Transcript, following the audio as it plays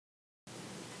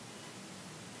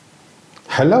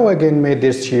Hello again, my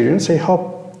dear students. I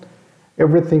hope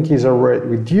everything is alright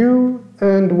with you,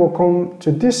 and welcome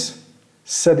to this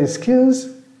study skills,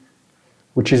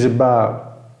 which is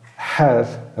about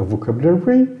half a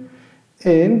vocabulary,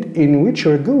 and in which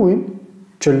we're going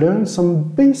to learn some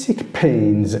basic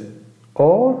pains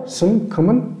or some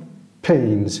common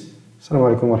pains. السلام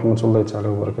عليكم ورحمة الله تعالى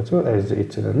وبركاته أعزائي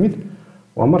التلاميذ،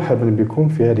 ومرحبا بكم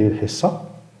في هذه الحصة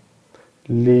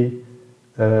اللي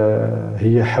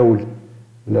هي حول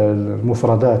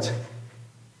المفردات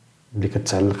اللي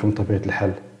كتعلق من طبيعة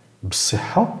الحال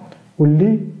بالصحة،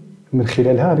 واللي من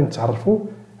خلالها غادي نتعرفوا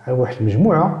على واحد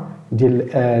المجموعة ديال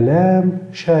الآلام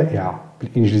شائعة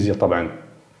بالإنجليزية طبعا.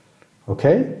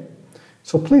 Okay?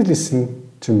 So please listen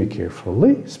to me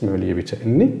carefully. اسمعوا لي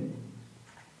بتأني.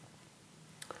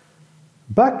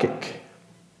 Backache,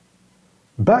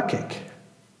 backache.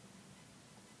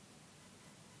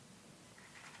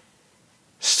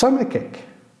 Stomachache,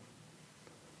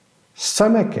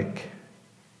 stomachache.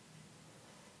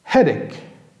 Headache,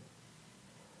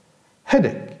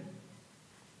 headache.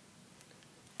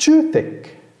 Toothache,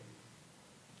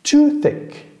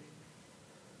 toothache.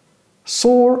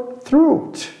 Sore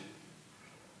throat,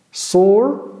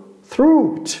 sore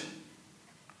throat.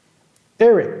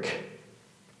 Earache,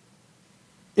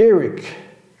 earache.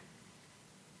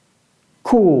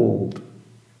 Cold,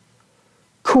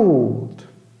 cold.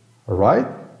 All right?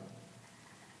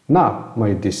 Now,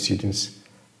 my dear students,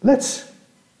 let's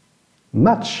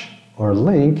match or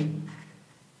link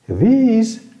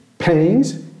these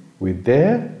pains with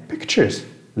their pictures.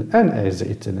 الآن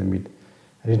أعزائي التلاميذ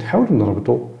غادي نحاول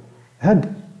نربطوا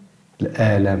هاد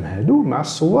الآلام هادو مع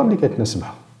الصور اللي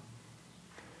كتناسبها.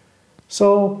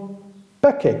 So,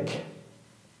 backache.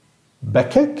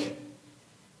 Backache.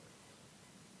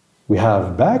 We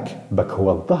have back. Back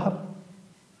هو الظهر.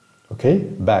 Okay,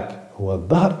 back هو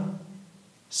الظهر.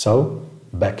 So,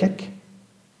 backache,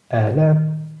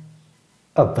 آلام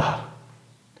الظهر.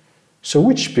 So,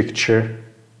 which picture?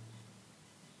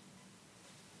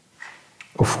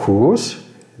 Of course,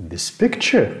 this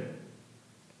picture.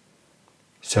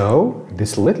 So,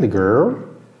 this little girl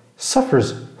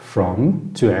suffers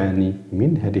from تعاني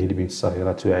من هذه البنت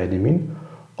الصغيرة تعاني من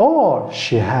or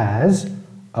she has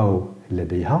أو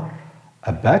لديها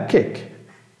a backache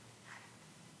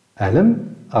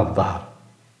ألم الظهر.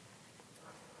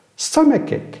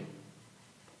 Stomachache,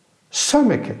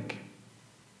 stomachache.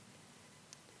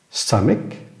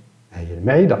 Stomach هي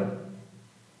المعدة.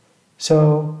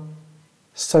 So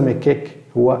stomachache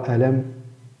هو ألم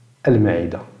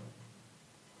المعدة.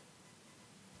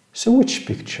 So which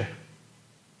picture?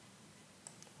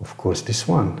 Of course this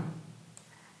one.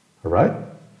 Right?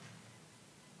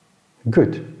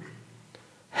 Good.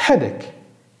 Headache,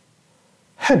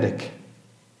 headache.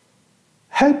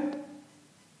 Head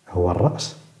هو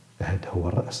الرأس. هذا هو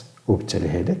الرأس، وبالتالي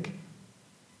هذاك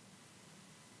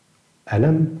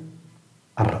ألم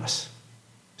الرأس.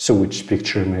 So which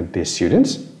picture, my dear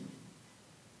students?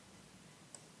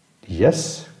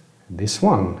 Yes, this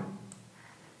one.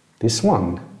 This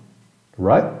one.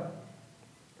 Right?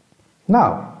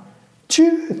 Now,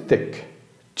 toothache.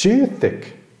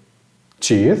 Toothache.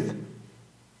 Tooth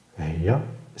هي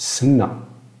السنة.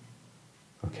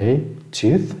 Okay?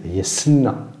 Tooth هي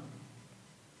السنة.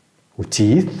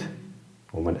 وتيث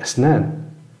هما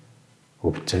الأسنان،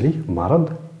 وبالتالي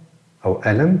مرض أو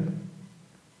ألم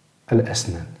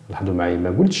الأسنان. لاحظوا معي ما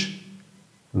قلتش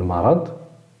المرض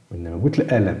وإنما قلت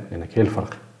الألم، لأن كاين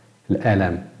الفرق.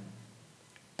 الألم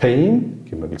pain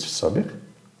كما قلت في السابق،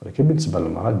 ولكن بالنسبة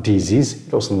للمرض disease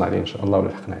اللي وصلنا عليه إن شاء الله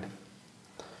ولحقنا عليه.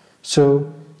 So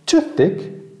toothache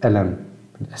ألم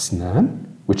الأسنان.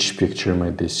 Which picture, my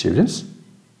dear students?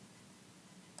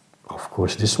 Of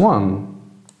course this one.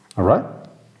 Alright?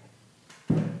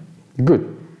 Good.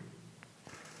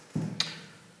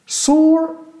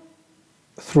 Sore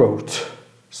throat.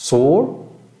 Sore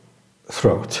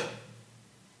throat.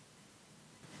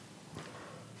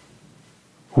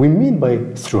 We mean by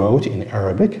throat in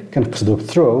Arabic كنقصدو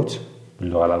throat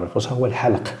باللغة العربية الفصحى هو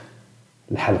الحلق.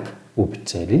 الحلق،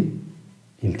 وبالتالي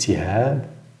التهاب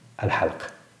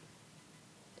الحلق.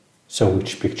 So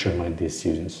which picture, my dear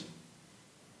students?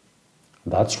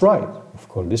 That's right, of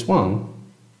course this one.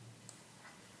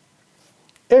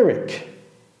 Earache,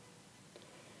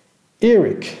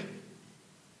 earache.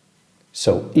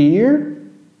 So ear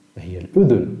هي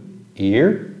الأذن.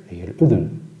 ear هي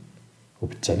الأذن،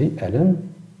 وبالتالي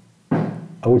ألم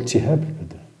أو التهاب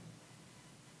الأذن.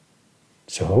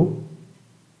 So,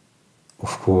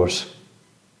 of course,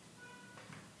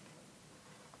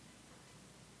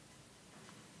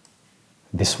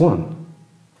 this one.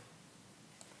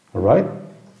 Alright?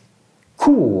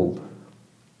 Cold,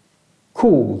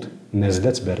 cold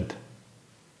نزلة برد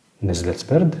نزلة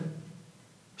برد.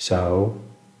 So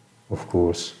of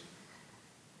course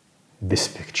this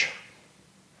picture.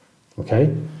 Okay,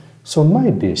 so my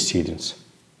dear students,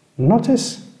 notice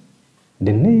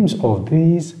the names of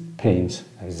these paints.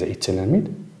 أعزائي التلاميذ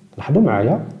لاحظوا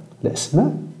معايا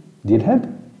الأسماء ديال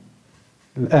هاد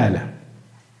الآلة.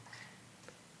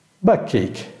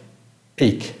 backache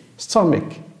ache,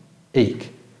 stomach ache,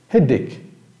 headache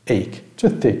ache,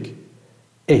 toothache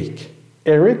ache,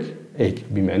 earache ache.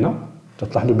 بمعنى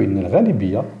تلاحظوا بأن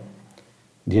الغالبية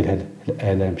ديال هاد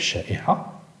الآلام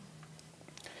الشائعة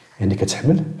يعني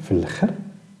كتحمل في الآخر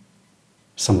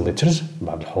some letters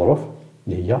بعض الحروف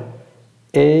اللي هي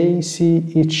A C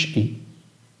H E.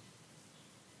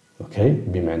 اوكي،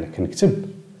 بمعنى كنكتب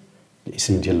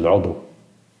الاسم ديال العضو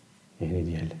يعني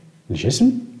ديال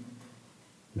الجسم،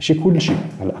 ماشي كل شيء،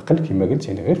 على الاقل كما قلت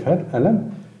يعني غير في هذه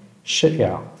الالام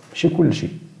الشائعه ماشي كل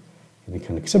شيء. يعني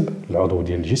كنكتب العضو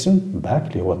ديال الجسم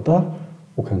باك اللي هو الظهر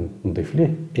وكنضيف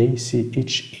ليه A C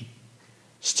H E.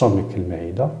 ستومك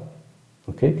المعده،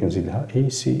 اوكي، كنزيد لها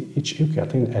A C H E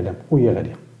وكيعطيني الالم وهي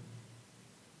غاليه.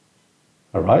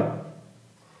 alright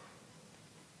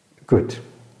good.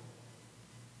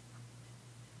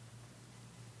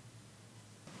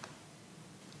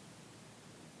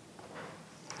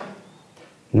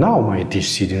 Now, my dear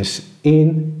students, in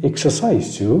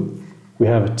exercise 2, we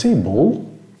have a table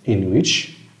in which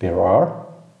there are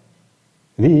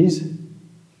these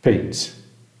paints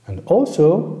and also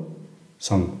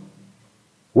some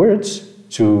words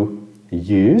to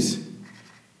use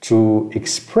to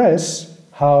express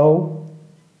how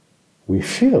we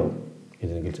feel.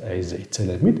 إذا قلت أعزائي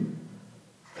التلاميذ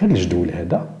في هذا الجدول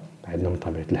هذا عندنا من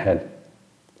طبيعة الحال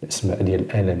الأسماء ديال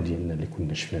الآلام ديالنا اللي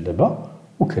كنا شفنا دابا،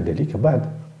 وكذلك بعض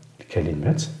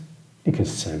الكلمات اللي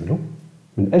كنستعملوا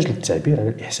من أجل التعبير على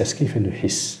الإحساس، كيف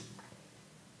نحس.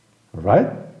 Right?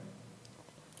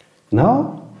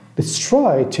 Now let's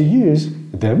try to use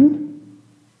them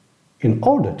in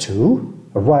order to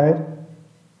write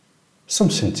some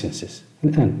sentences.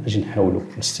 الآن أجي نحاولوا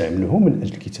نستعملوهم من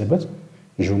أجل كتابة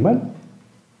جمل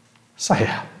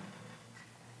صحيحة.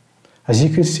 As you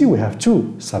can see we have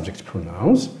two subject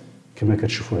pronouns. كما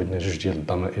كتشوفوا عندنا جوج ديال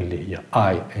الضمائر اللي هي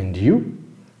I and you،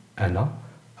 أنا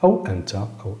أو أنت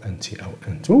أو أنت أو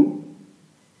أنتم.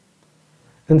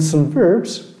 And some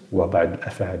verbs وبعض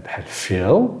الأفعال بحال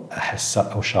feel أحس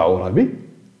أو شعور به.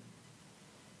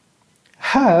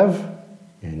 Have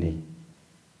يعني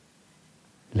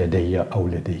لدي أو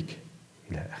لديك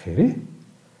إلى آخره.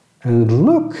 And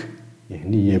look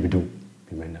يعني يبدو،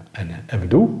 بمعنى أنا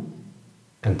أبدو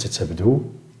أنت تبدو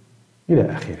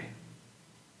إلى آخره،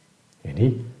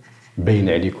 يعني بين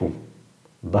عليكم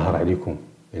ظهر عليكم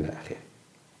إلى آخره.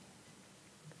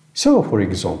 So for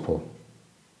example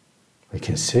I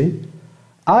can say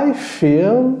I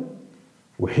feel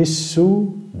أحس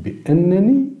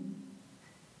بأنني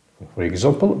for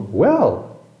example well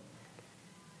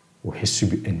أحس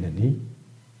بأنني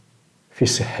في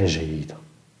صحة جيدة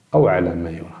أو على ما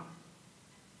يرام.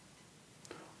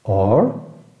 Or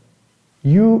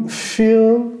you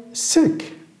feel sick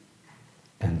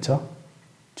أنت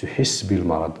تحس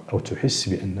بالمرض أو تحس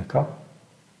بأنك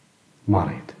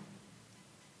مريض.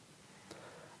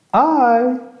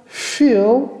 I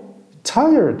feel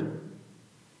tired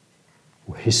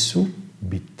أحس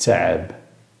بالتعب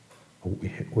أو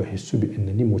أحس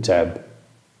بأنني متعب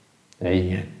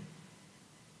عيان.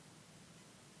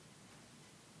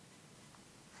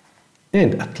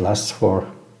 And at last for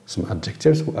some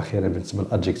adjectives، وأخيرا بالنسبة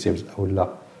للadjectives أو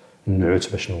لا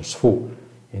النعوت باش نوصفوا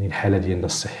يعني الحالة ديالنا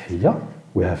الصحية.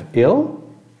 We have ill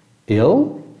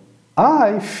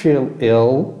I feel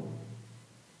ill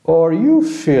or you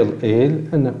feel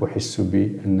ill أنا أحس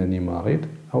بأنني مريض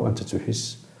أو أنت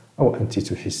تحس أو أنت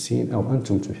تحسين أو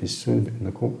أنتم تحسون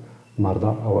بأنكم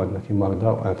مرضى أو أنك مرضى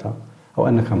أو أنت أو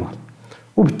أنك مرض.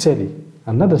 وبالتالي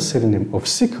another synonym of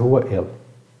sick هو ill.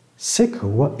 sick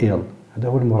هو ill، هذا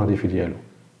هو المرادف ديالو.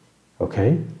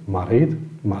 اوكي، مريض.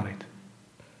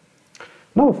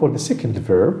 Now for the second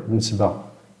verb بالنسبة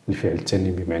للفعل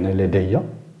الثاني بمعنى لدي،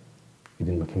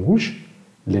 إذا ما كنقولش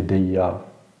لدي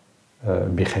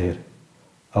بخير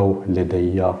أو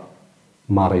لدي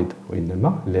مريض،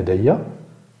 وإنما لدي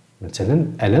مثلا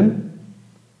ألم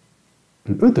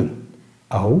الأذن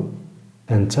أو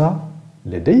أنت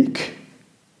لديك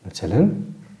مثلا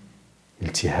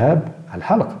التهاب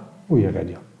الحلق وهي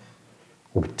غادية.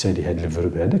 وبالتالي هذا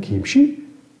الفيرب هذا كيمشي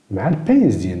مع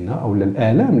البينز ديالنا او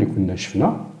الالام اللي كنا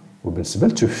شفنا. وبالنسبه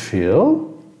تو فيل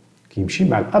كيمشي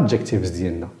مع الادجكتيفز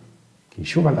ديالنا،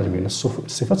 كيمشيو مع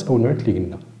الصفات او النوعات اللي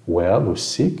قلنا ويل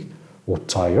والسيك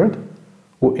والتايرد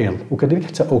وإل، وكذلك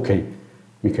حتى اوكي.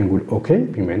 ملي كنقول اوكي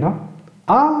بمعنى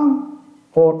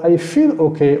or I feel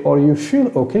okay or you feel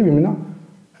okay بمعنى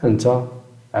أنت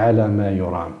على ما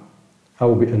يرام،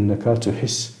 أو بأنك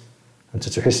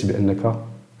تحس بأنك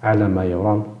على ما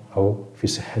يرام أو في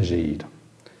صحة جيدة.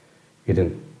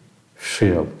 إذن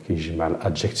feel كيجي مع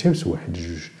الادجكتيفز 1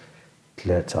 2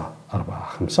 3 4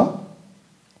 5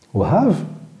 و have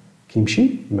كيمشي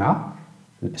مع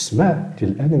الأسماء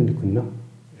ديال الألم اللي كنا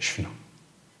شفنا.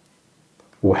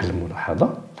 واحد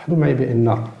الملاحظة، لاحظوا معايا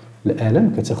بأن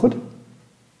الألم كتاخد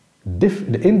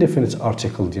الانdefinite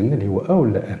article ديالنا اللي هو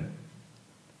ولا أن.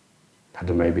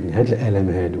 لاحظوا معايا بأن هاد الألم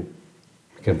هادو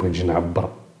كنبغي نجي نعبر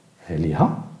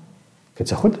عليها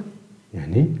كتاخد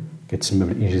يعني كتسمى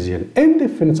بالإنجليزية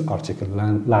indefinite article،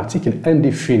 l'article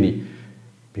indéfini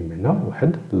بمعنى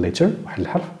واحد الليتر، واحد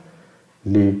الحرف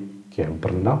اللي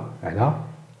كيعبر لنا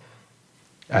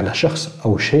على شخص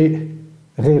أو شيء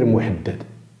غير محدد.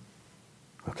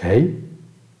 اوكي،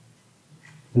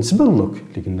 بالنسبة للوك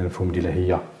اللي قلنا المفهوم ديالها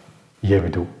هي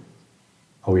يبدو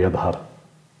أو يظهر،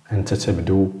 أنت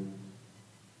تبدو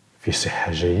في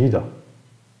صحة جيدة،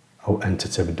 أو أنت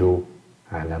تبدو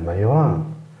على ما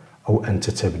يرام، أو أنت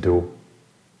تبدو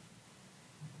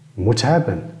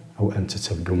متعبا، أو أنت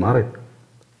تبدو مريض.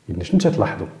 إذن شنو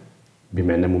تلاحظوا؟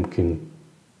 بمعنى ممكن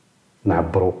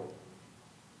نعبروا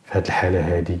في هذه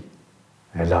الحالة هذه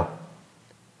على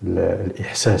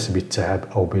الإحساس بالتعب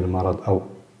أو بالمرض أو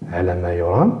على ما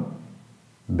يرام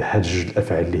بهاد جوج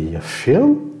الأفعال اللي هي feel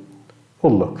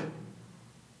و look.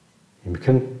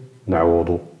 يمكن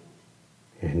نعوضوا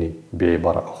يعني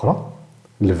بعبارة أخرى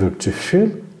الفيرب to feel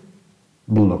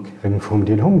بالlook، غير المفهوم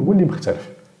ديالهم هو اللي مختلف.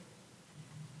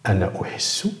 أنا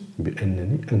أحس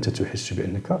بأنني، أنت تحس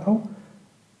بأنك، أو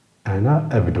أنا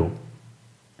أبدو،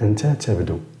 أنت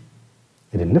تبدو.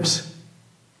 إذا نفس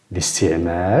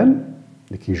الاستعمال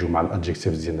اللي كيجوا مع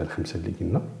الادجكتيفز ديالنا الخمسة اللي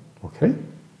قلنا. أوكي،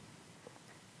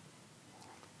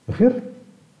 غير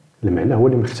المعنى هو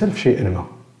اللي مختلف شيئا ما.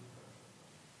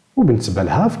 وبالنسبة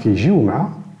لهاف كيجيو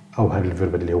مع أو هذا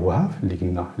الفيرب اللي هو هاف اللي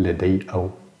قلنا لدي أو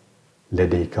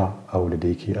لديك أو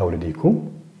لديك أو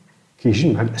لديكم،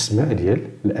 كيجي مع الأسماء ديال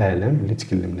الآلام اللي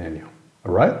تكلمنا عليهم.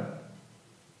 alright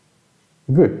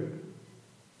good.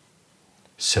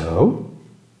 So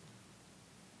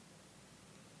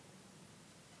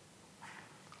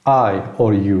I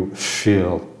or you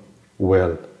feel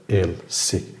well, ill,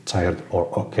 sick, tired or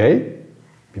okay.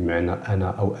 بمعنى أنا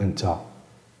أو أنت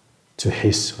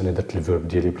تحس، وأنا درت الفيرب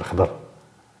ديالي بالخضر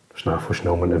باش نعرفوا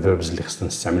شنو هما الفيربز اللي خصنا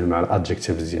نستعمل مع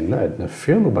الادجكتيفز ديالنا. عندنا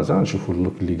feel وبعد نشوفوا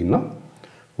اللوك اللي قلنا.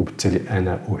 وبالتالي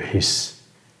أنا أحس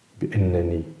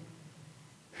بأنني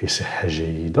في صحة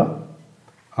جيدة،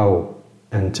 أو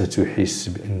أنت تحس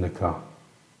بأنك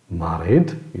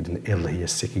مريض، إذن ill هي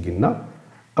sick قلنا،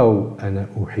 أو أنا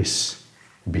أحس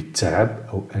بالتعب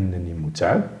أو أنني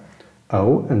متعب،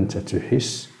 أو أنت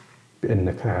تحس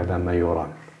بأنك على ما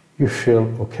يرام. You feel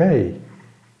okay,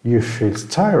 you feel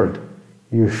tired,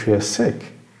 you feel sick,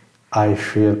 I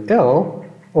feel ill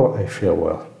or I feel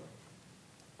well.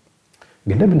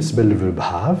 قلنا بالنسبة للفيرب have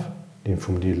اللي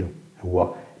المفهوم ديالو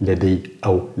هو لدي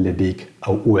أو لديك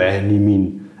أو أعاني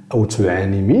من أو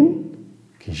تعاني من،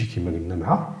 كيجي كما قلنا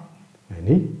مع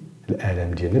يعني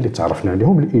الآلام ديالنا اللي تعرفنا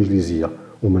عليهم بالإنجليزية.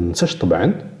 وما ننساش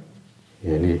طبعا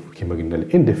يعني كما قلنا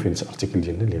الانديفينيت ارتيكل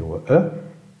ديالنا اللي هو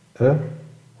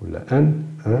ولا أن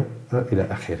إلى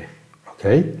آخره.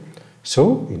 أوكي، so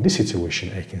in this situation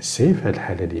I can say في هذه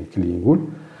الحالة دي يمكن لي نقول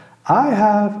I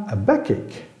have a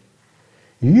backache,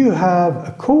 you have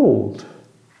a cold,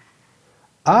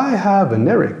 I have an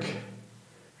earache,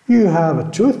 you have a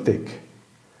toothache,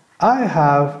 I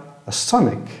have a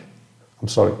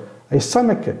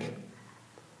stomachache,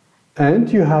 and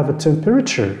you have a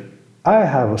temperature, I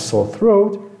have a sore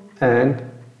throat, and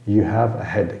you have a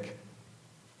headache.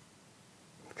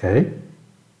 Okay,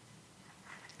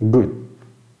 good.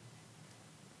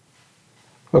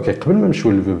 اوكي، قبل ما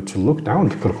نمشيو للفيرب تو لوك نعاود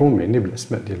نذكركم يعني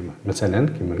بالاسماء ديال مثلا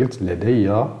كما قلت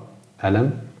لدي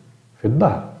ألم في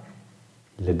الظهر،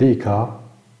 لديك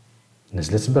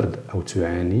نزلة برد أو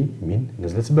تعاني من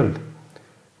نزلة برد،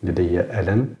 لدي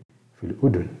ألم في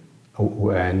الأذن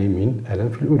أو أعاني من ألم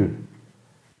في الأذن،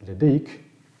 لديك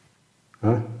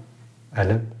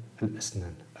ألم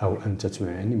الأسنان أو أنت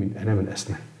تعاني من ألم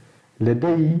الأسنان،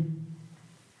 لدي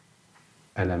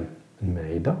ألم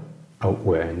المعدة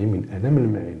أو أعاني من ألم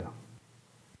المعدة،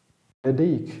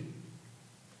 لديك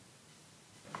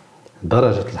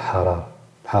درجة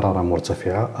الحرارة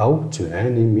مرتفعة أو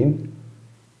تعاني من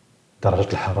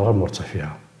درجة الحرارة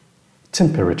مرتفعة.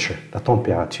 temperature la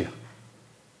température.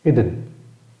 إذن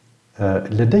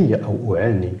لدي أو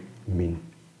أعاني من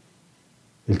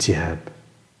التهاب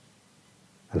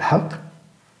الحلق،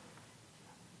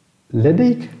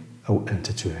 لديك أو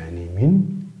أنت تعاني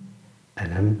من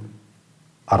ألم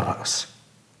الرأس.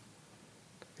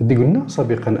 اللي قلنا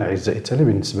سابقا أعزائي التالي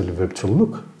بالنسبة للفيرب تو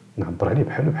لوك نعبر عليه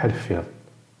بحال الفعل.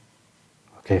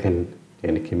 كاين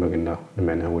يعني كما قلنا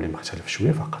المعنى هو اللي مختلف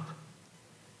شوية فقط.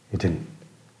 إذن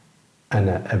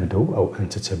أنا أبدو أو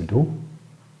أنت تبدو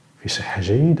في صحة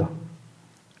جيدة.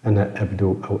 أنا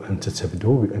أبدو أو أنت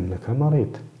تبدو بأنك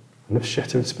مريض. نفس الشيء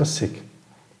حتى بالنسبة للسيك.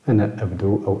 أنا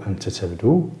أبدو أو أنت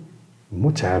تبدو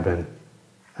متعبا.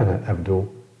 أنا أبدو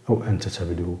أو أنت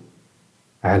تبدو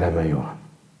على ما يرام.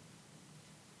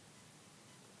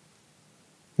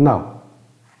 Now,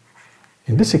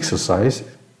 in this exercise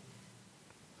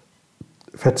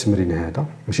في هذا التمرين هذا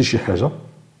ماشي شي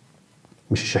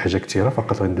حاجة كثيرة،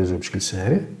 فقط غندوزو بشكل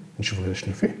سريع نشوفو غير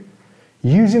شنو فيه.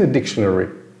 Using a dictionary،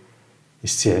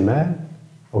 استعمال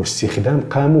أو استخدام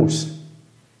قاموس.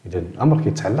 إذا الأمر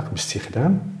كيتعلق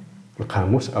باستخدام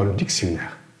القاموس أو الديكسيونير.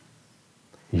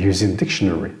 Using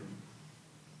dictionary.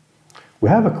 We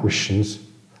have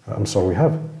we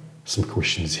have some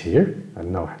questions here.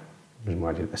 عندنا واحد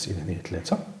مجموعة ديال الأسئلة هنا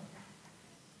 3.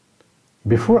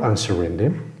 Before answering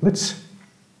them, let's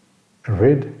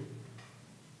read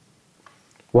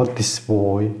what this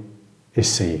boy is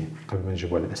saying. قبل ما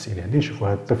نجيبو على الأسئلة هذه نشوفو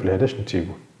هذا الطفل هذا شنو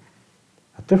تيقول.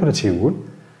 الطفل تيقول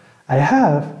I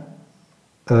have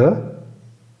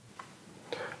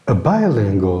a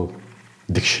bilingual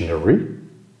dictionary.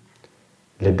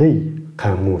 لدي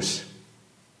قاموس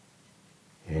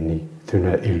يعني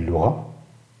ثنائي اللغة.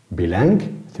 bilang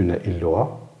ثنائي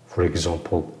اللغة. For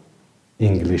example,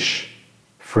 English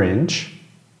French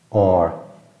or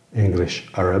English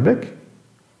Arabic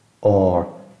or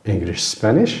English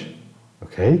Spanish.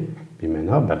 okay.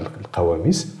 بمعنى بعض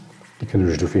القواميس اللي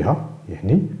كنوجدوا فيها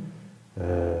يعني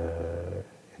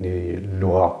يعني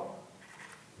اللغة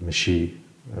ماشي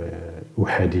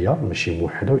أحادية ماشي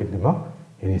موحدة وإنما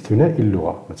يعني ثنائي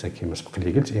اللغة. مثلا كما سبق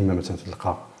لي قلت إما مثلا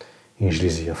تلقى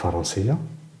إنجليزية فرنسية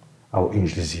أو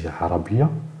إنجليزية عربية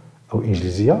أو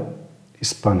إنجليزية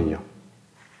إسبانية.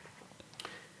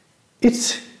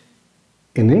 It's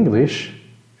in English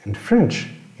and French.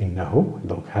 إنه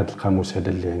دونك هذا القاموس هذا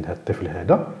اللي عند هذا الطفل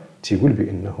هذا تيقول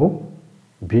بأنه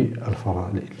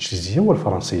بالإنجليزية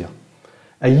والفرنسية.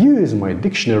 I use my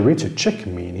dictionary to check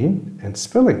meaning and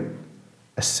spelling.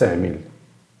 أستعمل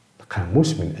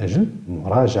القاموس من أجل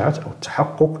مراجعة أو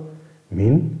التحقق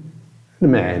من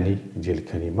المعاني ديال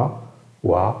الكلمة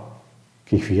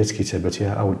وكيفية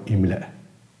كتابتها أو الإملاء.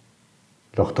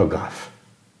 l'orthographe.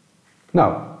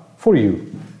 Now, for you,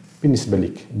 بالنسبة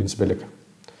لك.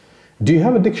 Do you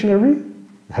have a dictionary?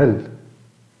 هل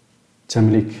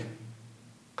تملك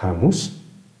قاموس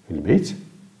في البيت؟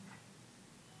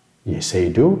 Yes, I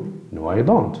do. No, I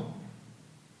don't.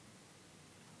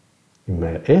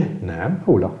 إما إيه نعم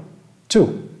أو لا. 2.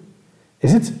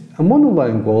 Is it a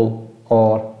monolingual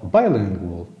or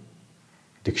bilingual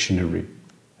dictionary?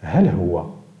 هل هو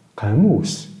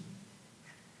قاموس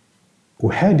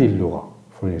أحادي اللغة.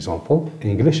 For example,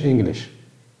 English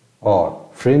or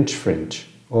French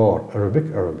or Arabic.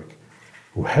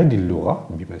 أحادي اللغة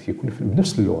بما كيكون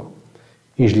بنفس اللغة.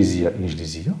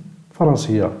 إنجليزية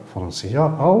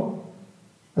فرنسية أو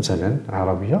مثلا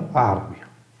عربية.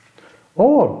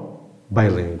 or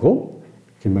bilingual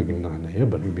كما قلنا هنايا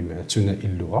بمعنى ثنائي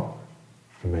اللغة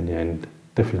بمعنى عند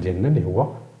الطفل ديالنا اللي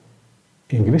هو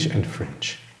English and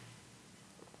French.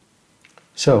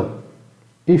 So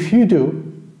if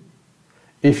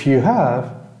you have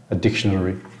a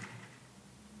dictionary,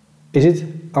 is it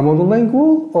a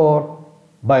monolingual or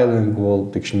bilingual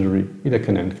dictionary? إذا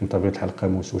كان عندك من طبيعة الحال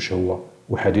قاموس واش هو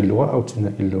أحادي اللغة أو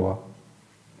ثنائي اللغة.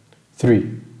 3.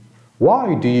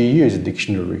 Why do you use a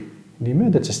dictionary?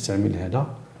 لماذا تستعمل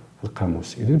هذا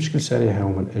القاموس؟ إذا بشكل سريع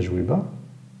هما الأجوبة.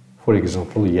 For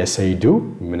example, yes I do.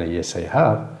 بمعنى yes I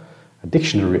have a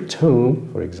dictionary at home.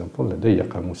 For example, لدي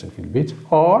قاموسا في البيت.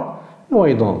 Or no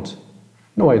I don't.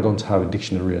 No I don't have a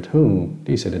dictionary at home.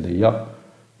 ليس لدي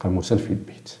قاموسا في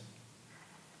البيت.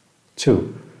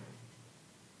 2.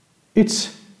 It's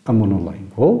a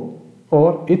monolingual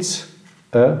or it's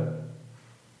a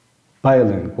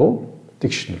bilingual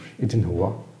dictionary. إذن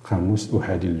هو قاموس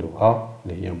أحادي اللغة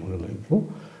اللي هي monolingual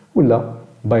ولا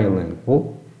bilingual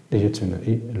اللي هي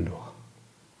ثنائي اللغة.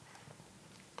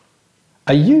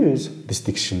 I use this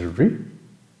dictionary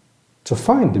to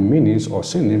find the meanings or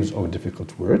synonyms of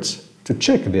difficult words, to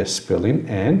check their spelling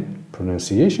and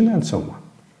pronunciation and so on.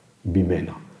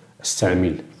 بمعنى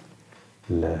استعمل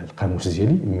القاموس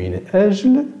ديالي من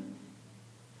أجل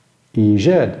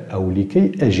إيجاد أو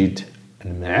لكي أجد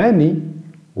المعاني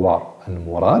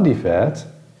والمرادفات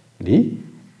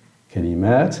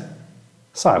لكلمات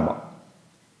صعبة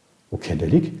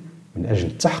وكذلك من أجل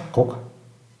التحقق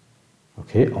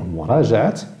أو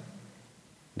مراجعة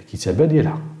الكتابة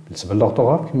ديالها بالنسبة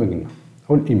للأورتوغراف كما قلنا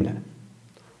أو الإملاء.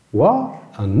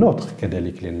 والنطق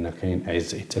كذلك، لأن كاين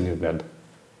أعزائي التلاميذ بعض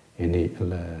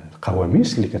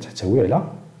القواميس اللي كتحتوي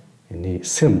على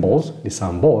سيمبلز لي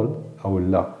سامبول أو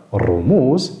لا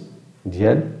الرموز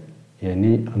ديال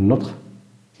النطق،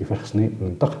 كيفاش خصني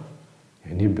ننطق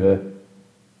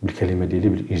بالكلمة ديالي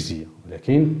بالإجزية.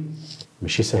 ولكن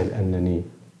ماشي سهل أنني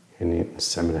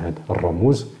نستعمل هاد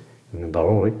الرموز،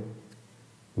 ضروري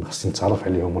خصني نتعرف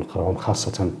عليهم ونقراهم،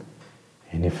 خاصة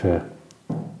في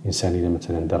إنسان إذا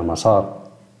مثلا دار مسار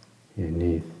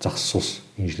تخصص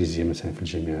إنجليزية مثلا في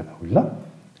الجامعة أو لا،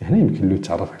 هنا يمكن له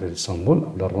يتعرف على السامبول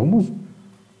أو الرموز،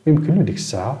 ويمكن له ديك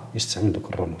الساعة يستعمل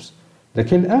دوك الرموز.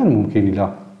 لكن الآن ممكن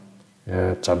إلا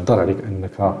تعذر عليك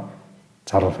أنك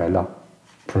تعرف على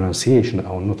pronunciation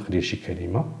أو النطق ديال شي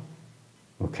كلمة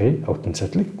أو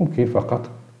تنسات لك، ممكن فقط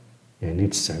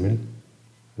تستعمل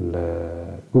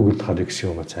جوجل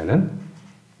تراديكسيون مثلا،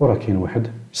 وراه كاين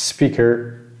واحد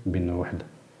سبيكر بين واحد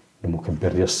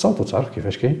المكبر ديال الصوت وتعرف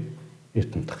كيفاش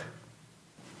يتنطق.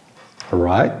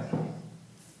 Alright,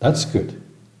 that's good.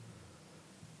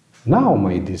 Now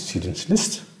my dear students,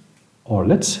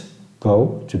 let's go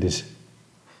to this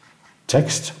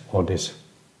text or these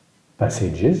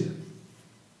passages.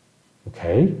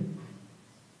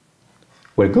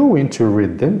 We're going to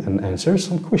read them and answer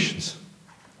some questions.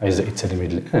 أعزائي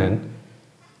التلاميذ، الآن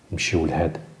نمشيو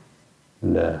لهاد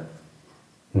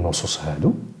النصوص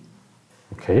هادو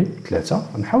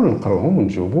 3 نحاول نقراوهم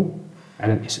ونجاوبوا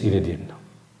على الأسئلة ديالنا.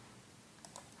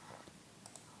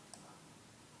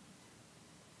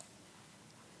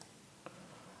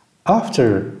 After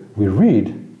we read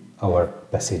our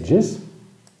passages,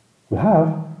 we have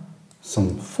some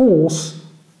false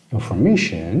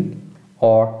information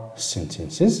or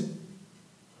sentences.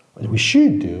 What we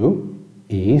should do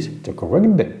is to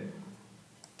correct them.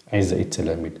 أعزائي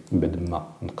التلاميذ، من بعد ما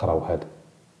نقراو هاد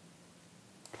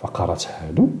الفقرات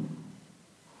هادو،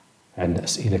 عندنا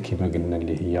أسئلة كما قلنا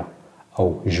اللي هي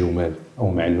أو جمل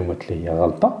أو معلومات اللي هي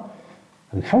غلطة،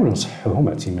 نحاول نصححوهم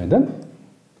اعتمادا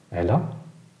على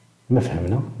ما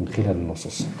فهمنا من خلال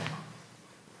النصوص.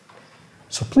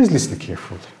 So please listen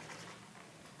carefully.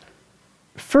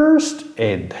 First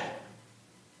aid،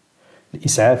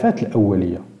 الإسعافات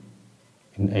الأولية.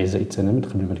 أعزائي التلاميذ،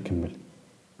 قبل ما نكمل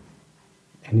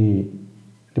اللي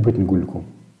بغيت نقول لكم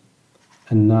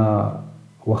أن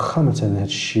واخا مثلا هاد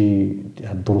الشيء،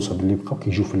 هاد الدروس هاد اللي بقاو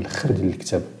كيجيو في الاخر ديال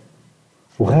الكتاب،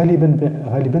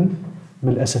 وغالبا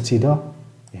من الاساتذه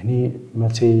ما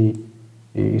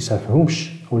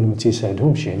تيسعفهمش او ما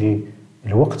تيساعدهمش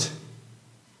الوقت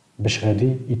باش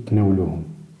غادي يتناولوهم.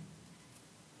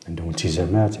 عندهم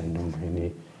التزامات، عندهم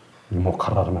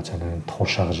المقرر مثلا ترو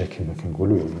شارجي كما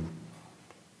كنقولوا،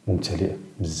 ممتلئ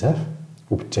بزاف،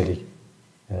 وبالتالي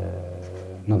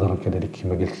نظرا كذلك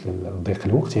كما قلت لضيق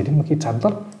الوقت ما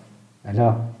كيتعذر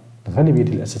على الغالبيه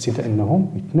ديال الاساتذه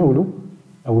انهم يتناولوا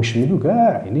او يشملوا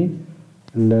كاع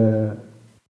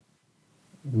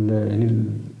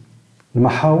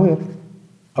المحاور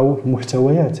او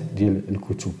المحتويات ديال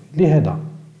الكتب. لهذا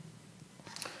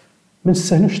ما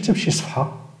نستهنوش حتى بشي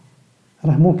صفحه،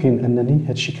 راه ممكن انني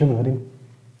هذا الشيء كامل غادي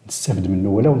نستافد منه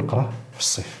ولو نقراه في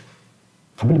الصيف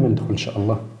قبل ما ندخل ان شاء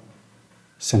الله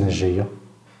السنه الجايه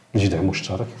الجدع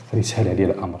مشترك، غادي يسهل عليا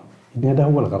الامر. اذا هذا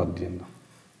هو الغرض ديالنا.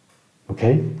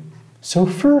 So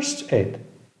first aid،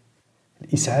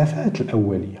 الاسعافات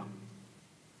الاوليه.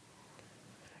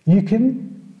 You can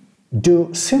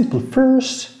do simple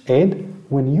first aid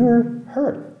when you're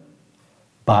hurt,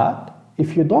 but if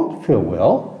you don't feel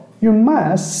well, you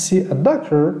must see a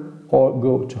doctor or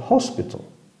go to hospital.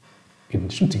 إذن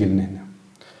شنو تقلنا هنا؟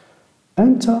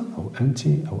 أنت أو أنت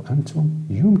أو أنتم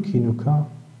يمكنك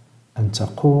أن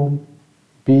تقوم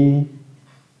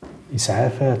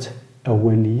بإسعافات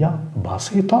أولية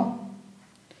بسيطة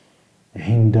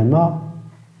عندما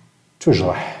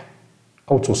تجرح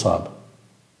أو تصاب،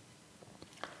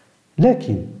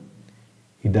 لكن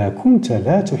إذا كنت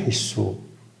لا تحس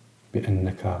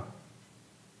بأنك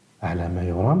على ما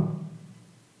يرام،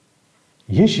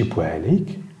 يجب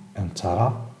عليك أن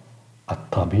ترى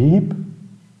الطبيب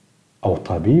أو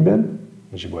طبيبا،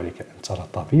 يجب عليك أن ترى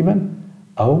طبيبا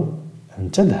أو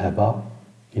أن تذهب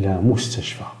إلى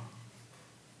مستشفى.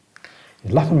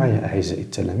 لاحظوا معايا أعزائي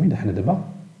التلاميذ، احنا دابا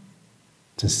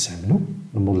تنستعملوا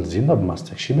الموديل ديالنا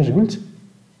بماستر. شي باش قلت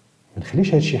ما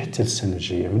نخليش هادشي حتى السنه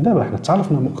الجايه. من دابا حنا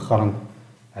تعرفنا مؤخرا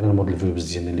على الموديل فيربس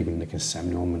ديالنا اللي قلنا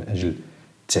كنستعملوهم من اجل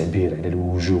التعبير على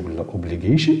الوجوب ولا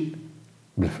اوبليغيشن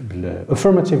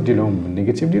بالافيرماتيف ديالهم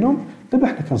بالنيجاتيف ديالهم. دابا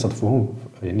حنا كنصادفوهم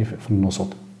في النصوص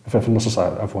في النصوص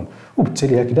عفوا.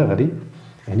 وبالتالي هكذا غادي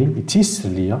يعني يتيسر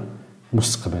ليا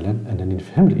مستقبلا انني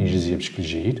نفهم الانجليزيه بشكل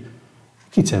جيد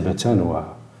كتابه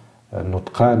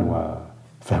ونطقا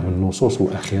وفهم النصوص،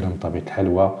 واخيرا بطبيعه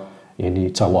الحال يعني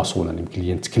تواصلا يمكن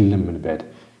لي نتكلم من بعد.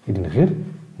 اذا غير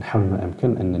نحاول ما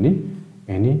امكن انني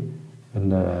يعني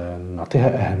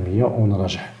نعطيها اهميه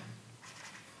ونراجع.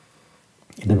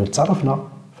 اذا تعرفنا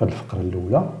في الفقره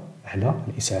الاولى على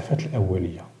الاسعافات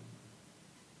الاوليه،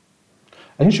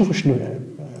 غادي نشوفوا شنو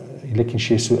الا كاين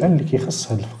شي سؤال اللي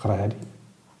كيخص هذه الفقره هذه.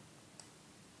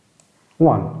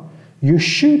 1. You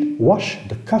should wash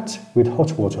the cut with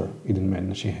hot water. إذا ما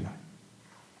عندنا شي هنا،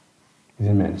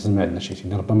 إذا ما عندنا شي.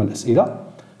 إذا ربما الأسئلة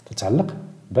تتعلق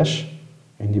باش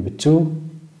يعني بالتو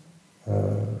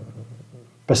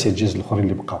passages الآخرين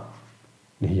اللي بقاو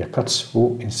اللي هي cuts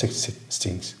و insect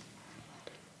stings.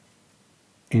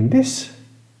 In this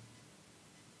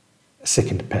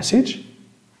second passage,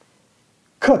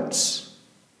 cuts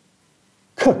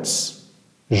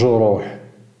جروح.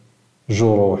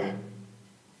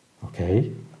 Okay.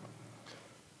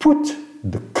 Put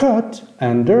the cut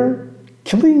under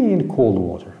clean cold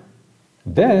water.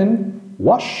 Then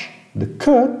wash the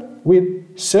cut with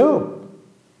soap.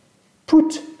 Put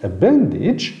a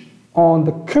bandage on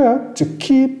the cut to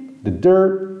keep the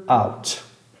dirt out.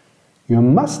 You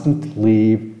mustn't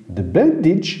leave the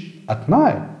bandage at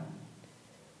night.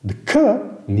 The cut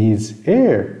needs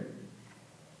air.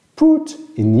 Put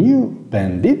a new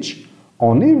bandage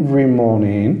on every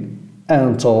morning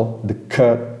until the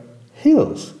cut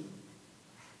heals.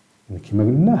 يعني كما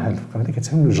قلنا هاد الفقرة هذه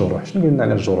كتهم الجروح. شنو قلنا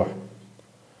على الجروح؟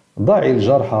 ضعي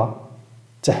الجرح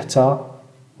تحت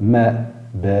ماء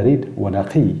بارد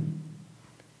ونقي.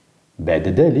 بعد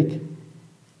ذلك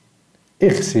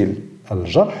اغسل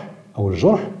الجرح أو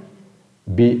الجرح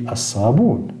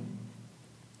بالصابون.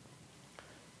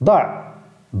 ضع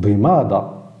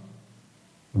ضمادة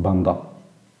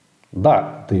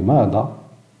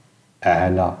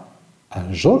على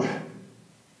الجرح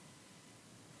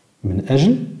من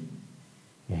أجل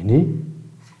يعني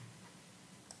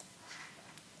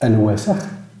الوسخ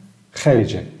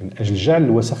خارجا، من أجل جعل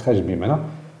الوسخ خارجا، بمعنى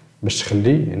باش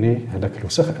تخلي يعني هذاك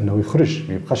الوسخ أنه يخرج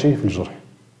ما يبقاش في الجرح.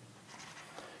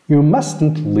 You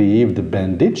mustn't leave the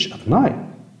bandage at night.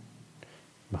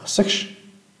 ما خصكش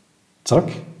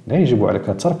ترك، لا يجب عليك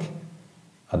ترك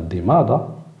الضمادة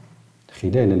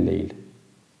خلال الليل.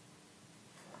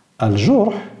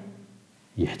 الجرح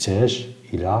يحتاج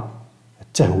إلى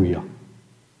التهوية.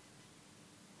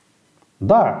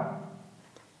 ضع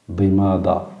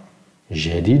ضمادة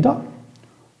جديدة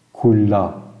كل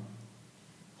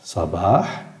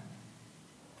صباح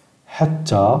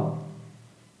حتى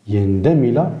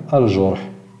يندمل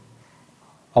الجرح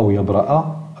أو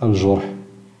يبرأ الجرح.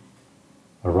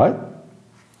 alright.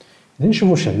 إذا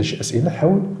نشوفوا واش عندنا شي أسئلة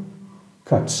حول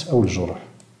cuts أو الجروح.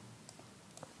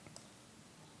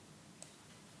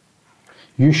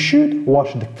 You should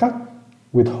wash the cut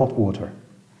with hot water.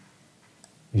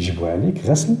 يجب عليك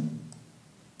غسل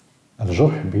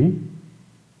الجرح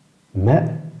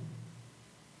بماء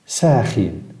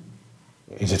ساخن.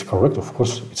 Is it correct? Of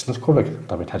course it's not correct.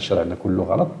 طبيعة الحال الشرع عندنا كله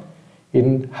غلط.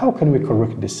 In how can we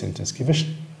correct this sentence؟ كيفاش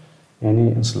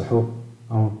يعني نصلحوا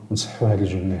أو نصحوا هذه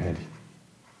الجملة هذه؟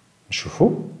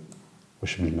 نشوفوا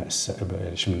واش بالماء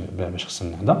السائب باش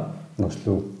خصنا هذا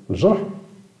نغسلوا الجرح.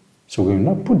 So we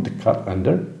now put the cut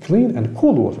under clean and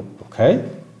cold water. Okay.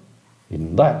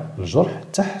 نضع الجرح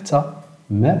تحت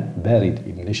ماء بارد،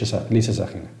 إذن ليس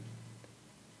ساخنا.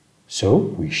 So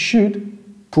we should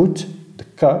put the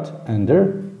cut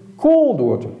under cold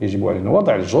water. يجب علينا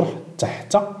وضع الجرح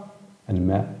تحت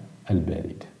الماء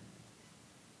البارد.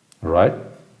 Right?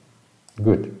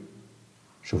 Good.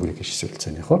 شوفوا لي كاين شي سؤال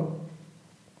ثاني آخر.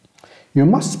 You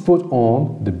must put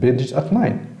on the bandage at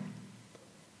night.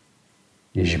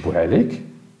 يجب عليك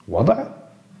وضع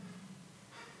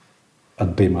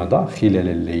الضمادة خلال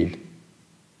الليل.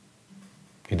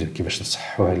 إذا كيفاش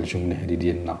نصححوا هذه الجملة هذه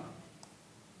ديالنا؟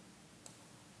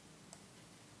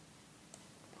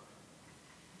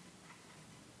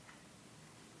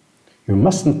 You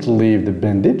mustn't leave the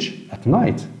bandage at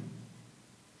night.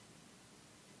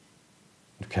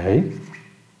 Okay.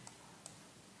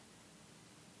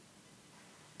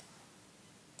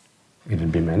 إذا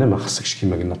بمعنى ما خصكش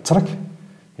كما قلنا ترك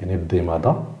يعني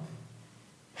الضمادة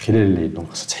خلال الليل، دونك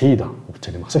خصها تحيدها،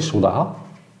 وبالتالي ما خصكش توضعها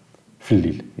في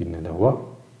الليل. إذن هذا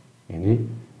هو يعني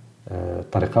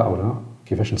الطريقة أو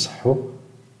كيفاش نصححوا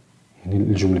يعني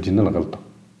الجملة ديالنا الغلطة.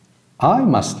 I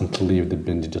mustn't leave the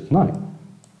bandage at night.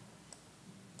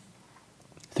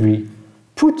 3.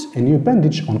 Put a new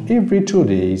bandage on every 2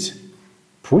 days.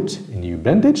 Put a new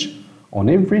bandage on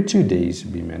every 2 days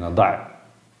بمعنى ضع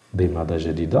ضمادة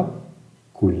جديدة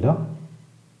كل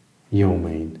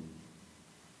يومين.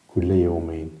 كل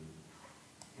يومين.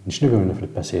 شنو قالوا لنا في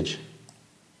الباسيج؟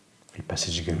 في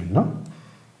الباسيج قالوا لنا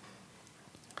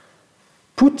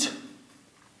put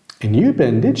a new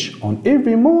bandage on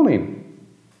every morning.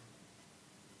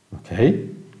 اوكي،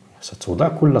 ستوضع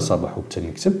كل صباح. وبالتالي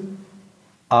نكتب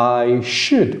I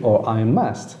should or I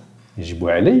must. يجب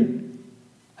علي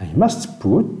I must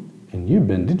put a new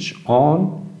bandage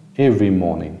on every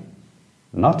morning,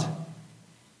 not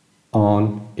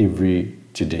on every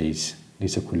 2 days.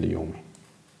 ليس كل يوم.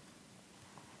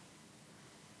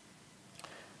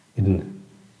 إذن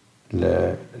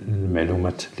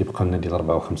المعلومات اللي بقى لنا ديال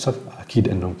 4 و 5 أكيد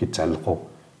أنهم كيتعلقوا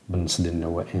بالنص ديالنا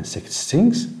هو insect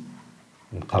stings.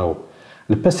 نقراو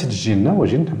الباسيج ديالنا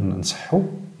واجي نصحو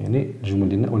يعني الجمل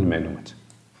ديالنا أو المعلومات.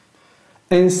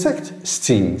 insect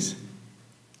stings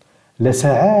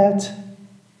لسعات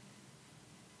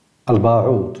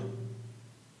الباعوض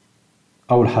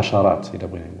أو الحشرات إذا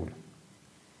بغينا نقول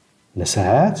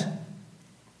لسعات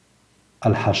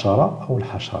الحشرة أو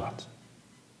الحشرات.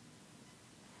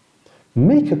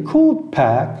 Make a cold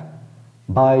pack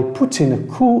by putting a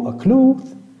cloth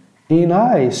in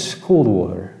ice cold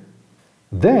water.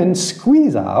 Then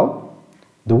squeeze out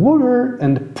the water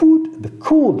and put the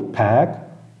cold pack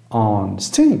on the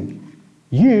sting.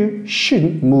 You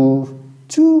shouldn't move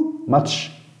too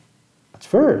much at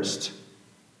first.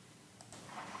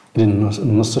 إذن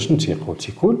النص شنو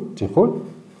تيقول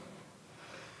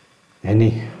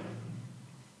يعني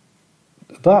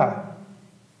ضع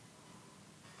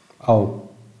أو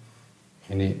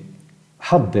يعني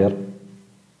حضر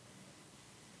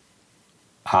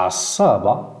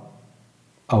عصابة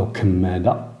أو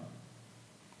كمادة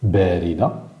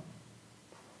باردة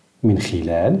من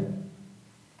خلال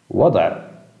وضع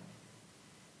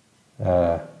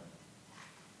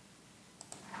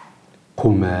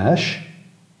قماش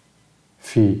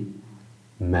في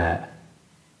ماء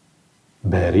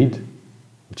بارد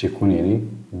تيكون يعني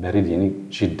بارد يعني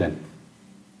جدا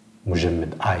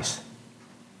مجمد آيس.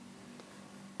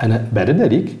 أنا بعد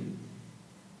ذلك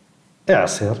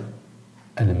اعصر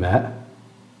الماء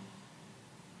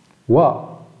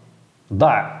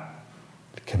وضع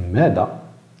الكمادة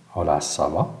أو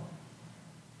العصابة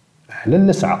على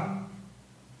اللسعة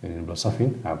يعني البلاصة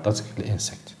فين عطاتك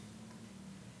الإنسكت.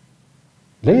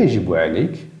 لا يجب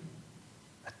عليك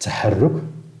التحرك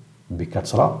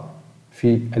بكثرة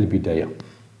في البداية.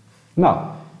 Now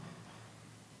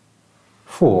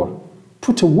 4.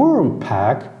 Put a worm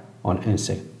pack on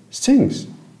insect stings.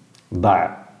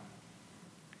 ضع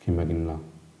كما قلنا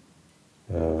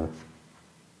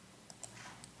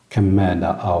كمادة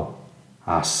أو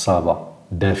عصابة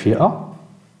دافئة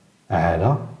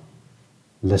على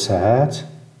لسعات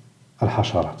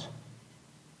الحشرات.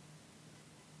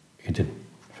 إذن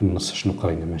في النص شنو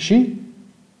قرينا؟ ماشي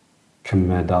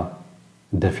كمادة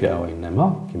دافئة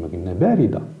وإنما كما قلنا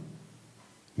باردة.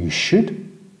 You should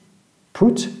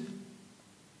put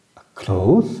a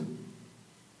cloth,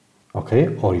 okay,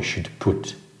 or you should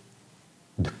put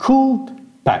the cold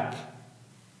pack.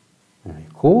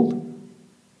 Cold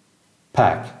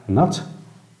pack, not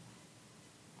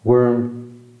worm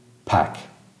pack.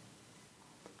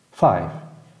 5.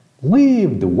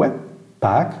 Leave the wet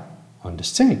pack on the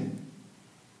sting.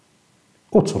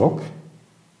 اترك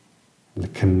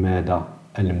الكمادة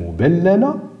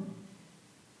المبللة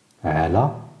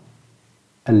على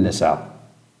اللسعة.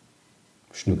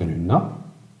 شنو قالوا لنا؟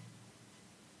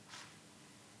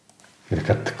 إذا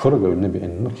كتذكروا قالوا لنا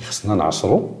بأنه خصنا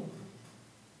نعصرو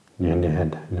يعني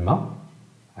هاد الماء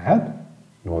عاد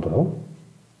نوضعو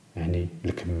يعني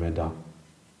الكمادة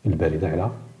الباردة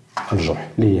على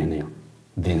الجرح اللي هي هنايا.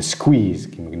 then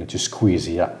squeeze كما قلنا to squeeze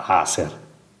هي عاصر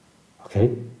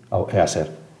اوكي أو اعصر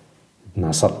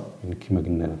نعصر يعني كما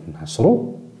قلنا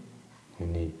نعصرو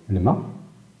يعني الماء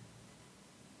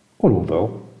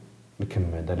ونوضعو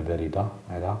الكمادة الباردة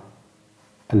على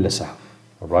اللسعة.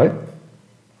 alright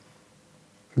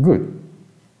good.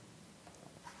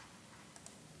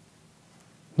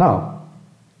 now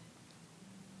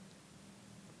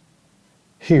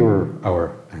here are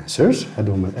our answers.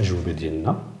 هادو هما الأجوبة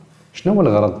ديالنا. شنو هو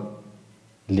الغرض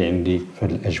اللي عندي في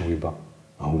هاد الأجوبة؟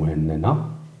 هو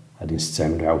أننا غادي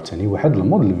نستعملو عاوتاني واحد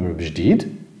الموديل فيرب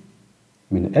جديد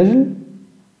من أجل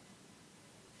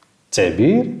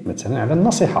التعبير مثلا على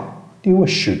النصيحة اللي هو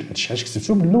الشود. هادشي علاش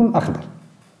كتبتو باللون الأخضر.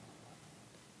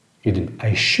 إذن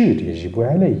I should يجب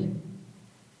علي.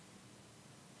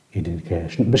 إذن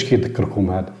باش كيذكركم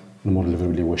هاد الموديل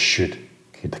فيرب اللي هو الشود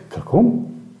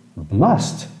كيذكركم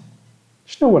بماست.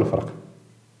 شنو هو الفرق؟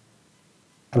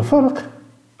 الفرق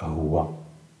هو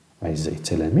أعزائي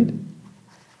التلاميذ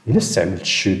إلا استعملت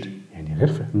should يعني غير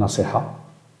في النصيحة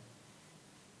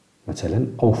مثلا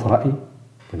أو في رأي،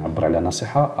 كنعبر على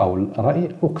نصيحة أو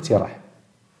رأي أو اقتراح.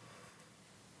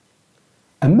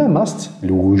 أما must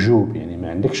الوجوب، يعني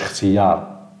ما عندكش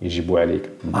اختيار يجب عليك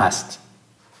must،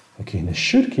 لكن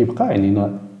الشود كيبقى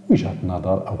يعني وجهة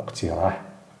نظر أو اقتراح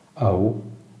أو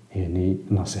يعني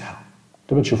نصيحة.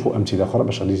 دابا نشوفوا أمثلة أخرى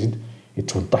باش غادي يزيد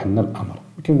يتوضح لنا الأمر.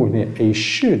 كنقول هنا I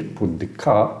should put the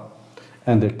car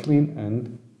under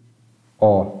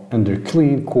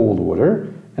clean cold water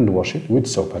and wash it with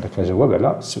soap. هذا كجواب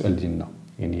على السؤال ديالنا،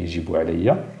 يعني يجب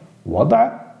علي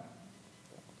وضع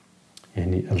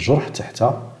يعني الجرح تحت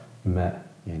ماء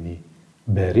يعني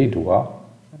بارد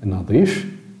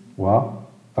ونظيف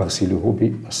وأغسله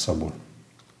بالصابون.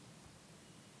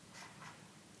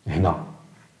 هنا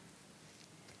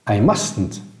I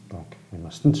mustn't، دونك I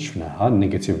mustn't شفناها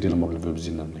النيجاتيف ديال الموديل فيرب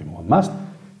زيدنا اللي هو must،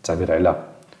 التعبير على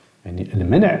يعني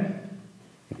المنع.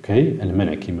 اوكي،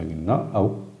 المنع كما قلنا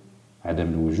أو عدم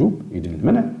الوجوب. إذن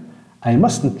المنع I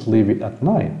mustn't leave it at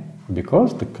night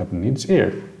because the cup needs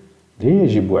air. لا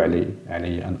يجب علي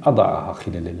أن أضعها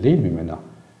خلال الليل، بمعنى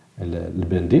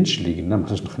البانديج اللي قلنا ما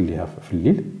خصناش نخليها في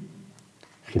الليل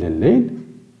خلال الليل،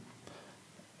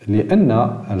 لأن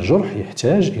الجرح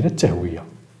يحتاج إلى التهوية.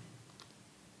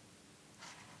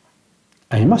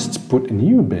 I must put a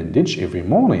new bandage every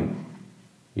morning.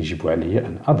 يجب علي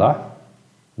أن أضع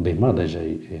ضمادة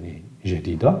يعني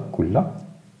جديدة كل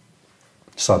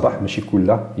صباح، ماشي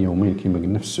كل يومين كما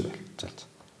قلنا في السؤال الثالث.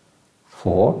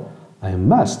 4. I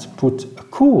must put a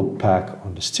cool pack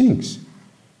on the stings.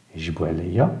 يجب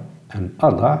علي أن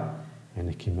أضع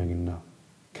يعني كما قلنا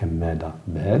كمادة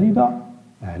باردة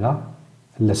على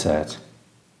اللسعات.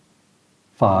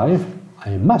 5.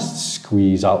 I must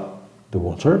squeeze out the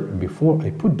water before I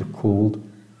put the cold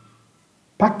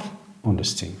pack on the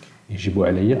sting. يجب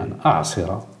علي أن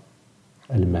أعصر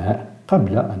الماء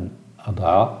قبل أن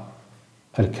أضع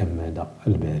الكمادة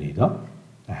الباردة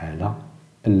على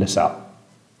اللسعة.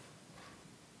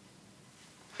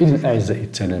 إذن أعزائي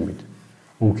التلاميذ،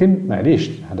 ممكن معليش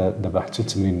هذا دابا حتى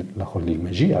التمرين الآخر اللي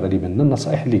ماجي على يبان لنا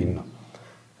النصائح اللي قلنا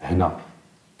هنا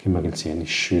كما قلت، يعني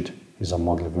should is a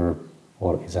modal verb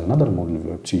or is another modal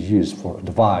verb to use for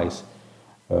advice,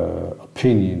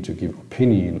 opinion, to give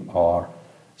opinion or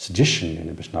suggestion،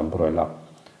 يعني باش نعبروا على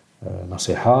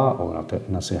نصيحة أو نعطي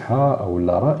نصيحة أو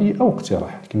لا رأي أو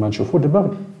اقتراح كما نشوفوا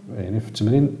دابا يعني في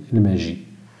التمرين الماجي.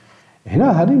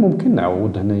 هنا هذه ممكن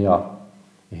نعوض هنايا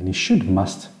يعني should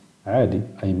must عادي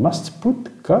I must put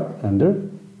the cup under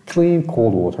clean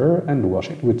cold water and wash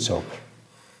it with soap.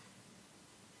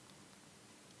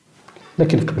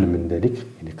 لكن قبل من ذلك،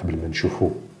 يعني قبل ما نشوفوا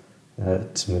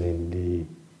التمرين اللي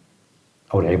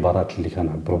أو العبارات اللي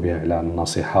كنعبروا بها على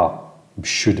النصيحة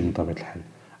بالشود من طبيعة الحال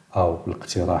أو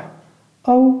الاقتراح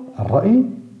أو الرأي،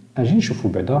 أجي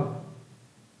نشوفوا بعدا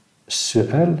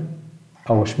السؤال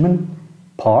أو اش من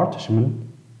part، اش من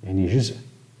يعني جزء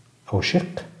أو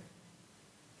شق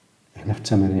هنا في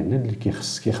التمارين يعني اللي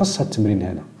كيخص هاد التمرين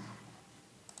هذا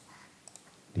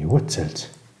اللي هو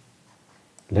الثالث.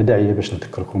 لا داعي باش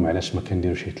نذكركم علاش ما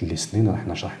كنديروش حيت اللي سنين راه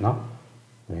حنا شرحنا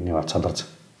يعني، واعتذرت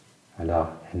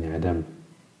على يعني عدم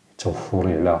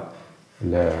توفري على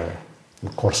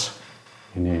الكورس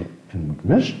يعني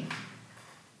المدمج.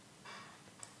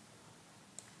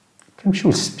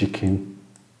 كنمشيو للسبيكين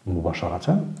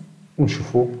مباشرة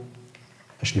ونشوفوا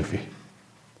اشنو فيه.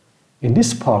 In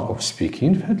this part of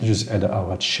speaking، في هذا الجزء هذا أو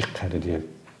هذا الشق هذا ديال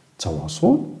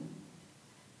التواصل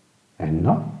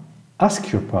عندنا ask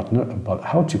your partner about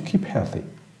how to keep healthy.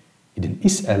 إذن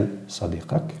اسأل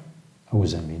صديقك أو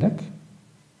زميلك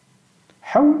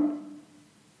حول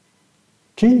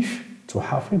كيف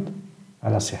تحافظ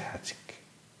على صحتك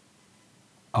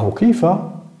أو كيف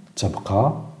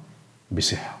تبقى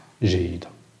بصحة جيدة.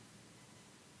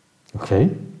 أوكي،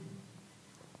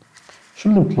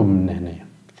 شنو اللي مطلوب منا هنايا؟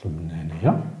 مطلوب منا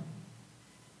هنايا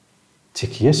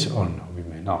تيك يس أو نو،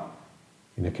 بمعنى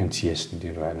إذا كانت يس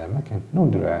نديرو علامة، كانت نو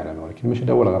نديرو علامة، ولكن ماشي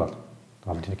هذا هو الغرض.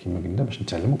 الغرض ديالنا كما قلنا باش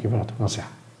نتعلمو كيفاش نعطيو نصيحة.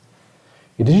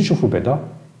 إذا جينا نشوفو بعدا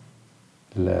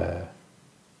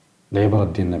العبارات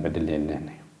ديالنا بعدا اللي عندنا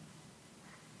هنايا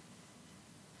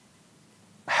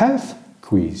health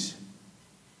quiz،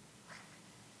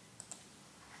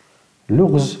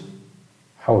 لغز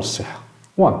حول الصحة.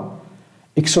 1.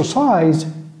 exercise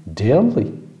daily،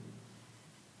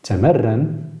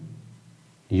 تمرن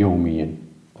يوميا،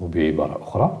 أو بعبارة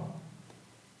أخرى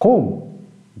قم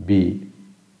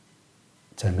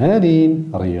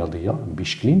بتمارين رياضية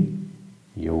بشكل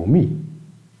يومي.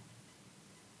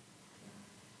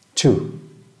 2.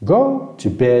 go to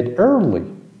bed early،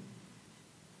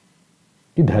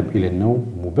 اذهب إلى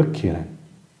النوم مبكرا.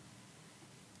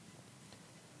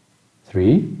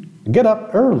 3. Get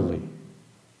up early.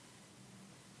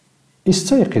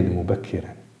 استيقظ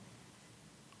مبكرا.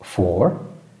 4.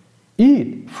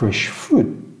 Eat fresh food.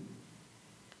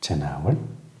 تناول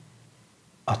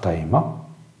أطعمة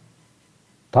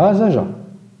طازجة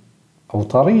أو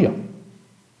طرية.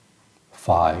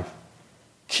 5.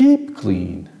 Keep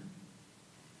clean.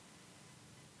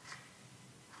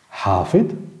 حافظ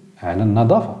على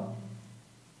النظافة.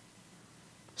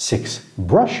 6.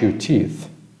 Brush your teeth.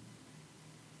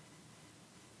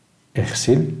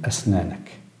 اغسل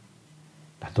أسنانك.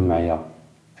 لاحظوا معايا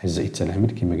أعزائي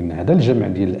التلاميذ كما قلنا هذا الجمع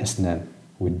ديال الأسنان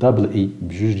والدبل إي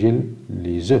بجوج ديال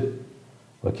لي زو،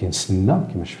 ولكن السنة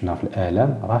كما شفنا في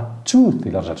الآلام راه توث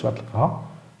إلا رجعت تلقاها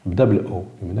بدبل أو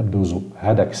بمعنى بدوزو،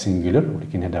 هذاك سينجولر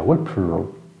ولكن هذا هو البلورال.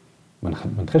 ما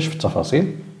ندخلش في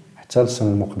التفاصيل حتى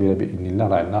السنة المقبلة بإذن الله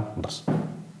راه عندنا درس.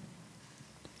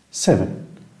 7.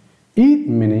 Eat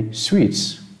many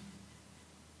sweets.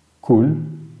 كل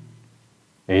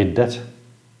عدة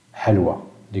حلوى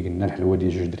اللي قلنا الحلوى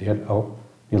ديال 2 ريال أو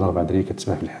ديال 4 دراري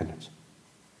كتباع في الحانوت.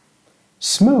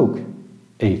 Smoke.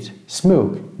 8.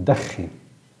 Smoke. دخن.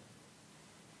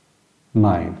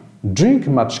 9. Drink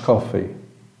much coffee.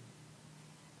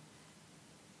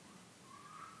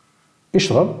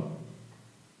 اشرب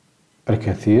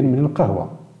الكثير من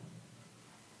القهوة.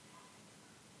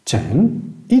 10.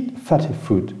 Eat fatty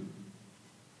food.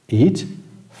 Eat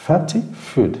fatty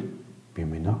food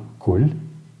بمعنى كل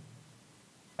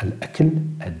الأكل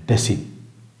الدسم.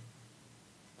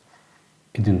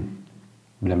 إذن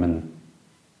بلا ما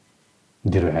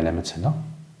نديرو علامات هنا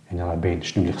يعني راه باين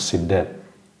شنو اللي خص يدار،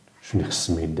 شنو اللي خص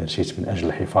ما يدارش من أجل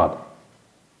الحفاظ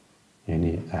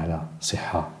يعني على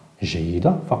صحة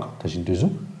جيدة فقط. تجي ندوزو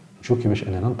نشوف كيفاش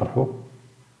أننا نطرحو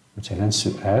مثلا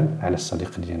سؤال على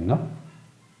الصديق ديالنا.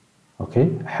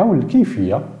 اوكي، حول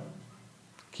الكيفية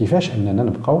كيفاش أننا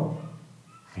نبقاو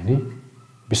يعني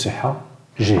بصحة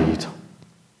جيدة.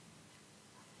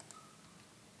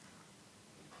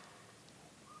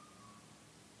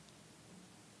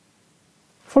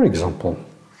 For example,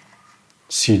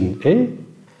 student A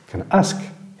can ask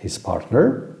his partner.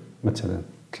 مثلا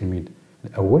التلميذ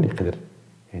الأول يقدر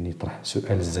يعني يطرح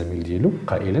سؤال الزميل ديالو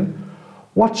قائلا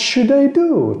What should I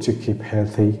do to keep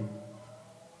healthy?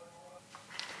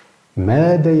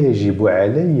 ماذا يجب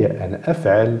علي أن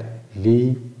أفعل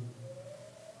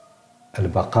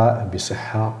للبقاء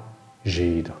بصحة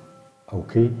جيدة أو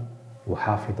كي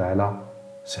أحافظ على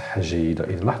صحة جيدة؟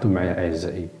 إذا لاحظوا معي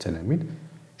أعزائي التلاميذ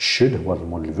should هو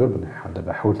الموديل فيرب.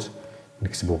 دابا حاولت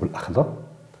نكتبه بالأخضر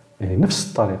يعني نفس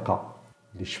الطريقة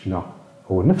اللي شفنا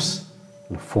هو نفس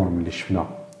الفورم اللي شفنا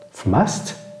في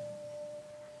must،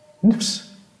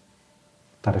 نفس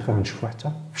الطريقة غنشوفوها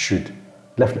حتى في should،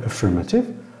 لا في الافيرماتيف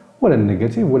ولا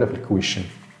النيجاتيف ولا في الكويشن.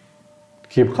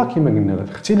 كيبقى كما قلنا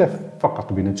الاختلاف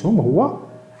فقط بيناتهم هو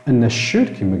أن الشود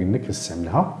كما قلنا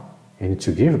كنستعملها يعني to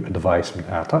give advice من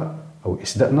إعطاء أو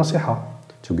إسداء نصيحة،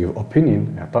 to give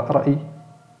opinion إعطاء رأي،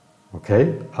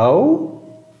 أوكي، أو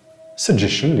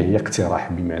suggestion اللي هي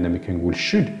اقتراح. بمعنى ما كنقول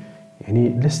should يعني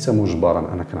لست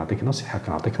مجبرا، أنا كنعطيك نصيحة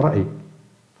كنعطيك رأي،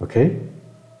 أوكي،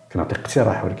 كنعطيك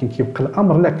اقتراح، ولكن كيبقى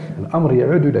الأمر لك، الأمر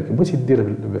يعود لك. بغيتي دير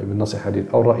بالنصيحة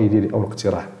ديالي أو الرأي ديالي أو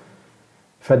الاقتراح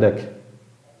فداك،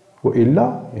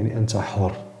 وإلا يعني أنت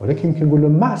حر. ولكن كنقول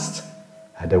له must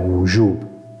هذا وجوب،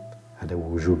 هذا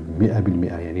وجوب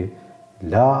 100%، يعني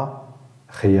لا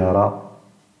خيار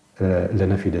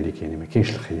لنا في ذلك، يعني ما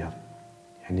كاينش الخيار،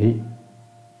 يعني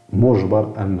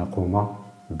مجبر أن نقوم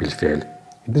بالفعل.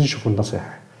 إذا نشوفوا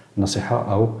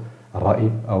النصيحة أو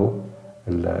الرأي أو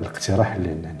الاقتراح اللي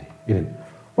عندنا. إذن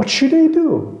what should I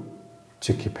do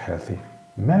to keep healthy؟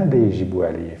 ماذا يجب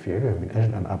علي فعله من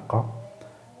أجل أن أبقى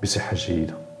بصحة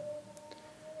جيدة؟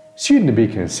 Student B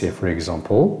can say for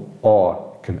example or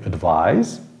can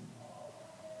advise.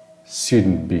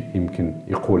 Student B يمكن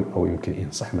يقول أو يمكن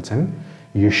ينصح مثلا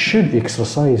you should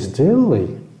exercise daily.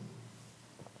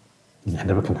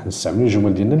 دابا كنستعملوا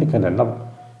الجمل ديالنا اللي كان عندنا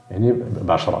يعني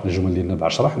ب10، الجمل ديالنا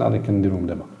ب10 حنا غادي كنديروهم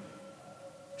دابا.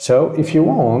 So if you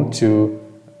want to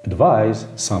advise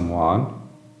someone،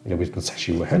 إلا بغيت تنصح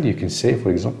شي واحد you can say for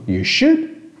example you should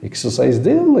exercise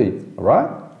daily، right؟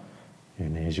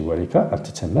 يعني يجب عليك أن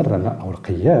تتمرن أو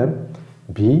القيام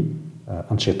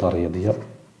بأنشطة رياضية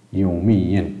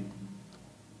يوميا.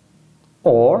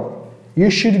 Or you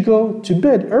should go to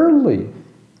bed early،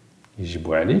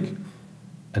 يجب عليك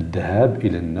الذهاب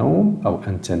إلى النوم أو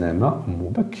أن تنام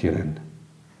مبكرا.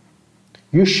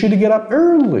 You should get up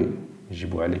early،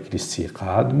 يجب عليك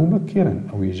الاستيقاظ مبكرا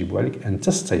أو يجب عليك أن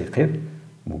تستيقظ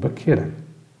مبكرا.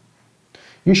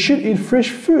 You should eat fresh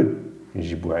food،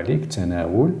 يجب عليك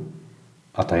تناول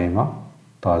أطعمة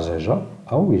طازجة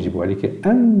أو يجب عليك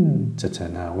أن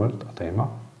تتناول أطعمة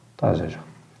طازجة.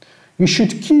 You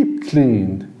should keep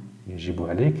clean. يجب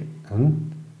عليك أن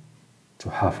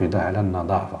تحافظ على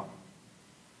النظافة.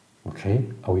 أوكي؟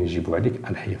 أو يجب عليك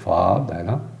الحفاظ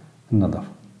على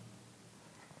النظافة.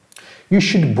 You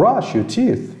should brush your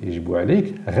teeth. يجب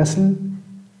عليك غسل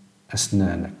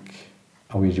أسنانك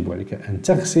أو يجب عليك أن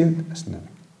تغسل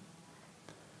أسنانك.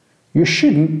 You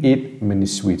shouldn't eat many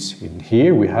sweets. In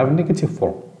here we have negative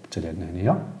form. بالتالي عندنا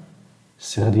هنايا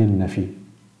الصيغة ديال النفي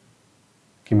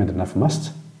كما درنا في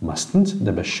mustn't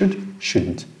دابا should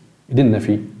shouldn't. إذا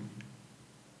النفي،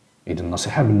 إذا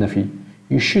النصيحة بالنفي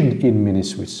You shouldn't eat many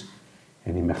sweets.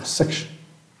 يعني ما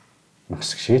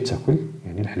خصكش تاكل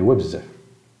يعني الحلوى بزاف.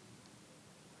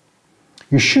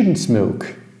 You shouldn't smoke.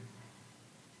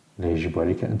 لا يجب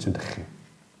عليك أن تدخن،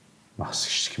 ما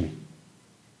خصكش تكمي.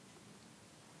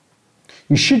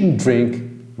 You shouldn't drink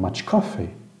much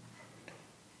coffee.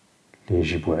 لا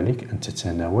يجب عليك أن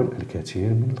تتناول الكثير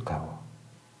من القهوة.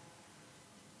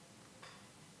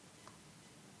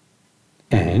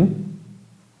 And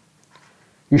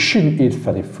you shouldn't eat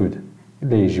fatty food.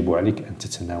 لا يجب عليك أن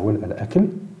تتناول الأكل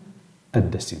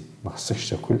الدسم، ما خصكش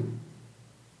تاكل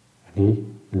يعني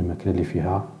الماكلة اللي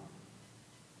فيها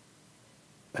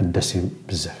الدسم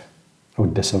بزاف أو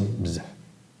الدسم بزاف.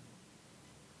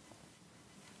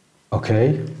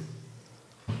 Okay,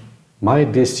 my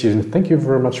dear students, thank you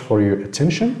very much for your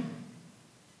attention.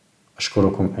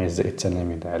 أشكركم أعزائي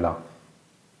التلاميذ على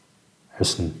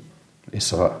حسن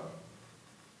الإصغاء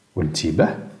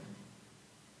والانتباه،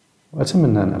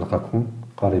 وأتمنى أن ألقاكم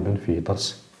قريبا في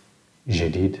درس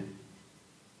جديد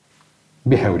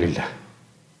بحول الله.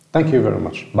 Thank you very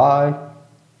much. Bye.